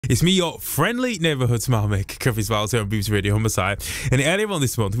It's me, your friendly neighbourhood smile maker, Kofi Chats here on BBC Radio Humberside. And earlier on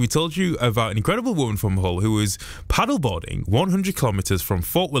this month, we told you about an incredible woman from Hull who was paddleboarding 100 kilometres from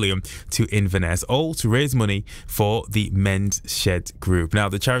Fort William to Inverness, all to raise money for the Men's Shed group. Now,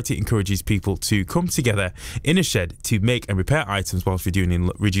 the charity encourages people to come together in a shed to make and repair items whilst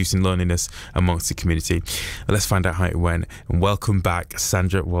reducing loneliness amongst the community. Let's find out how it went. And welcome back,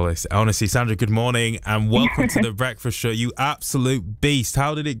 Sandra Wallace. Honestly, Sandra, good morning and welcome to the breakfast show. You absolute beast.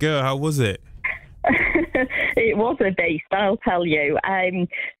 How did it go? How was it? It was a beast, I'll tell you.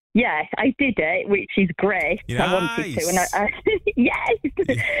 Yeah, I did it, which is great. Nice. I wanted to, and yes,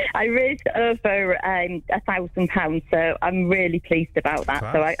 I raised over £1,000, so I'm really pleased about that.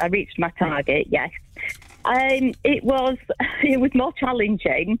 Class. So I reached my target. Yes, it was more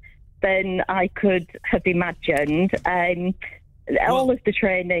challenging than I could have imagined. All of the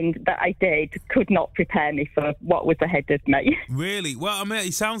training that I did could not prepare me for what was ahead of me. Really? Well, I mean,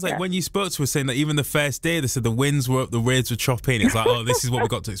 it sounds like when you spoke to us saying that even the first day, they said the winds were up, the waves were chopping. It's like, oh, this is what we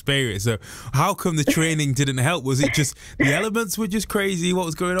got to experience. So how come the training didn't help? Was it just the elements were just crazy? What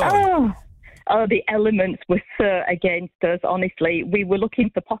was going on? Oh, the elements were so against us, honestly. We were looking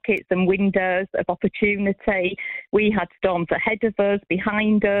for pockets and windows of opportunity. We had storms ahead of us,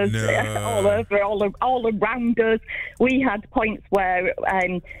 behind us, all over, all around us. We had points where,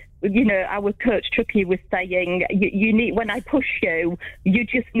 our coach Chucky was saying, you need, when I push you, you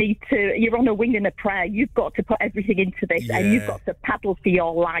just need to, you're on a wing and a prayer. You've got to put everything into this and you've got to paddle for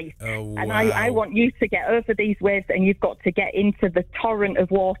your life. Oh, wow. And I want you to get over these waves and you've got to get into the torrent of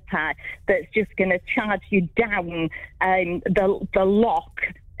water that's just going to charge you down. The lock,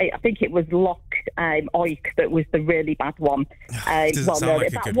 I think it was Loch Oik that was the really bad one. It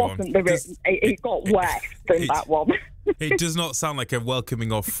got worse than that one. It does not sound like a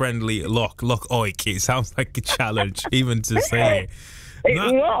welcoming or friendly Loch Oik. It sounds like a challenge, even to say.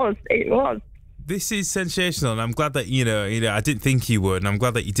 It was. This is sensational, and I'm glad that I didn't think you would, and I'm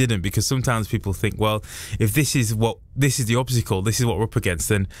glad that you didn't, because sometimes people think, well, if this is the obstacle, this is what we're up against,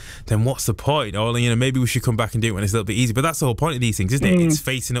 then what's the point? Or maybe we should come back and do it when it's a little bit easier. But that's the whole point of these things, isn't it? It's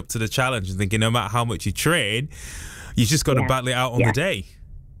facing up to the challenge and thinking, no matter how much you train, you just got to battle it out on the day.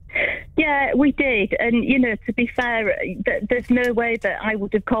 Yeah, we did. And, to be fair, there's no way that I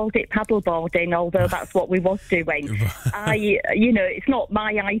would have called it paddleboarding, although that's what we was doing. It's not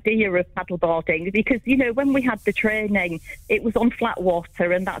my idea of paddleboarding because, when we had the training, it was on flat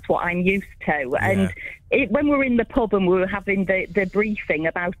water and that's what I'm used to. Yeah. And when we were in the pub and we were having the briefing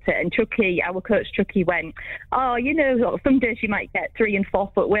about it, and Chucky, our coach Chucky, went, some days you might get 3 and 4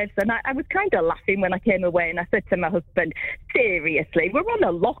 foot waves. And I was kind of laughing when I came away, and I said to my husband, seriously, we're on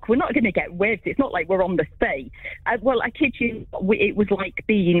a loch, we're not going to get waves. It's not like we're on the sea. Well, I kid you, it was like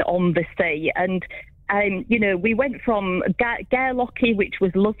being on the sea. And we went from Gairlochie, which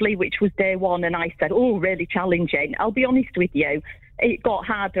was lovely, which was day one, and I said, oh, really challenging. I'll be honest with you, it got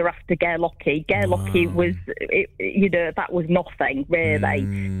harder after Gairlochie. Gairlochie was, that was nothing,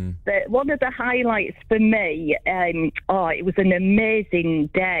 really. One of the highlights for me, it was an amazing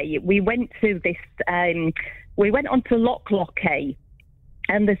day. We went to this, we went onto Loch Lockie,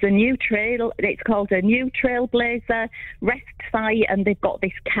 and there's a new trail. It's called a New Trailblazer Rest Site, and they've got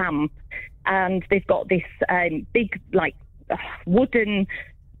this camp, and they've got this big, wooden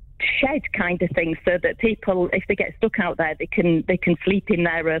shed kind of thing, so that people, if they get stuck out there, they can sleep in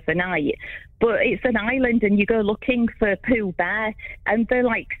there overnight. But it's an island, and you go looking for Pooh Bear, and they're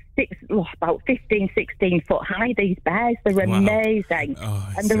about 15, 16 foot high, these bears. They're amazing.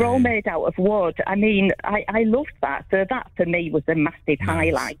 And they're all made out of wood. I mean, I loved that. So that for me was a massive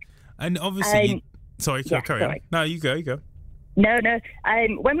highlight. And obviously, carry on. No, you go. No.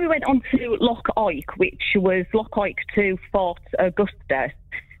 When we went on to Loch Oik, which was Loch Oik to Fort Augustus,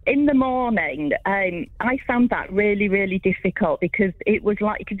 in the morning, I found that really, really difficult because it was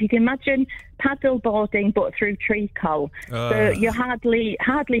like, if you can imagine paddle boarding but through treacle. So you're hardly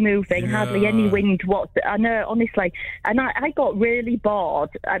moving, hardly any wind. I know, honestly. And I got really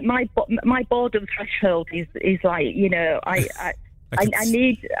bored. My boredom threshold is like, I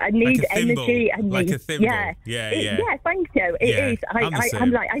need energy. Like a thimble. Yeah, thank you. It is.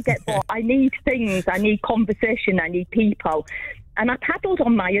 I'm like, I get bored. I need things. I need conversation. I need people. And I paddled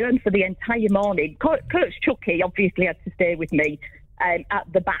on my own for the entire morning. Coach Chucky obviously had to stay with me at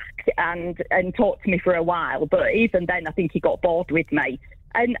the back and talk to me for a while. But even then, I think he got bored with me.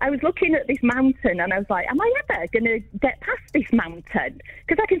 And I was looking at this mountain and I was like, am I ever going to get past this mountain?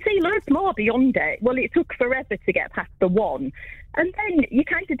 Because I can see loads more beyond it. Well, it took forever to get past the one. And then you're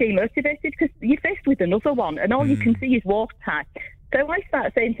kind of demotivated because you're faced with another one and all you can see is water. So I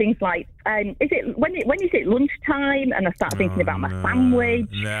start saying things like, when is it lunchtime? And I start thinking about my sandwich.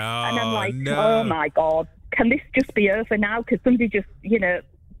 No, and I'm like, oh my God, can this just be over now? Because somebody just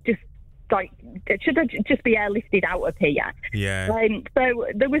like, should I just be airlifted out of here? Yeah. So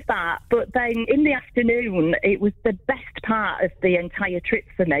there was that. But then in the afternoon, it was the best part of the entire trip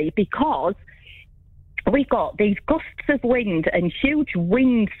for me, because we got these gusts of wind and huge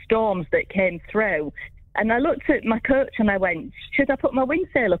wind storms that came through. And I looked at my coach and I went, should I put my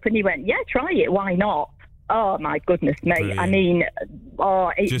windsail up? And he went, yeah, try it. Why not? Oh, my goodness me. Brilliant. I mean,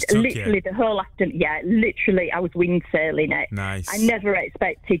 it's literally the whole afternoon. Yeah, literally, I was windsailing it. Nice. I never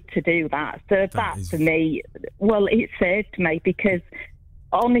expected to do that. So that for me, well, it saved me, because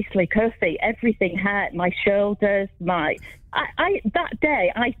honestly, Kofi, everything hurt. My shoulders, that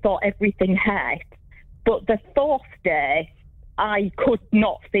day, I thought everything hurt. But the fourth day, I could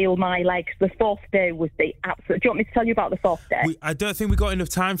not feel my legs. The fourth day was the absolute... Do you want me to tell you about the fourth day? I don't think we've got enough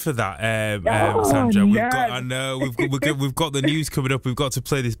time for that, No. Sandra. We've got the news coming up. We've got to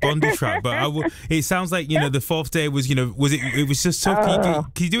play this Bondi track. But it sounds like, the fourth day was, it was just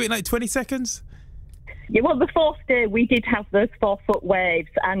tough. Can you do it in like 20 seconds? Yeah, well, the fourth day we did have those 4-foot waves,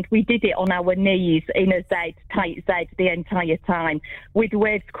 and we did it on our knees in a Z, tight Z, the entire time, with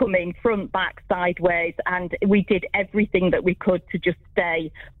waves coming front, back, sideways, and we did everything that we could to just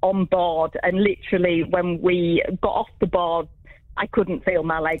stay on board. And literally, when we got off the board, I couldn't feel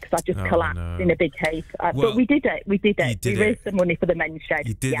my legs. I just collapsed in a big heap. But we did it. We raised the money for the men's shed.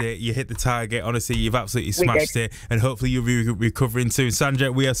 You did it. You hit the target. Honestly, you've absolutely smashed it. And hopefully you'll be recovering soon.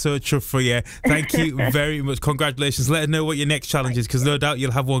 Sandra, we are so chuffed for you. Thank you very much. Congratulations. Let us know what your next challenge is, because no doubt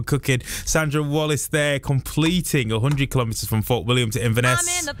you'll have one cooking. Sandra Wallace there, completing 100 kilometres from Fort William to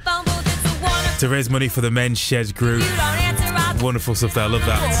Inverness to raise money for the men's shed group. Wonderful stuff there. I love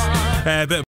that.